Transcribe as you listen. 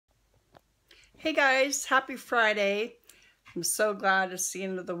Hey guys, happy Friday. I'm so glad it's the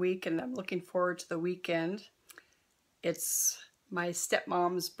end of the week and I'm looking forward to the weekend. It's my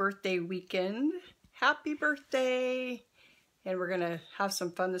stepmom's birthday weekend. Happy birthday! And we're gonna have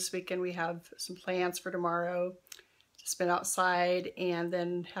some fun this weekend. We have some plans for tomorrow to spend outside and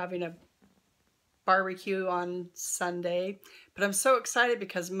then having a barbecue on Sunday. But I'm so excited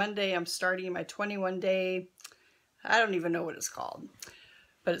because Monday I'm starting my 21-day, I don't even know what it's called.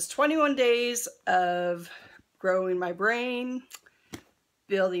 But it's 21 days of growing my brain,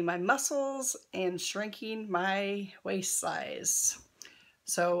 building my muscles, and shrinking my waist size.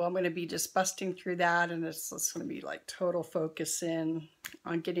 So I'm going to be just busting through that, and it's going to be like total focus in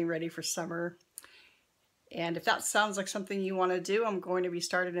on getting ready for summer. And if that sounds like something you want to do, I'm going to be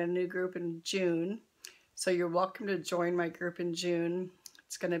starting a new group in June. So you're welcome to join my group in June.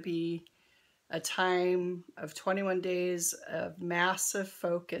 It's going to be a time of 21 days of massive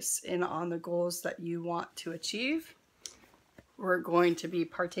focus in on the goals that you want to achieve. We're going to be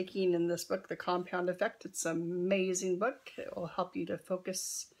partaking in this book, The Compound Effect. It's an amazing book. It will help you to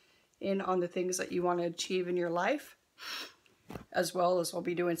focus in on the things that you want to achieve in your life, as well as we'll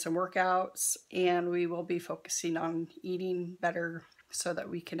be doing some workouts, and we will be focusing on eating better so that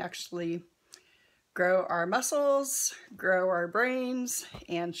we can actually grow our muscles, grow our brains,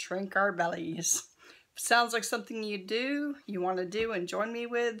 and shrink our bellies. If it sounds like something you want to do and join me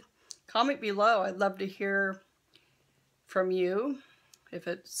with, comment below. I'd love to hear from you. If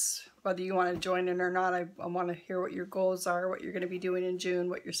it's whether you want to join in or not, I want to hear what your goals are, what you're going to be doing in June,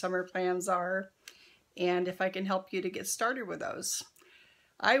 what your summer plans are, and if I can help you to get started with those.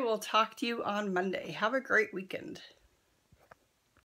 I will talk to you on Monday. Have a great weekend.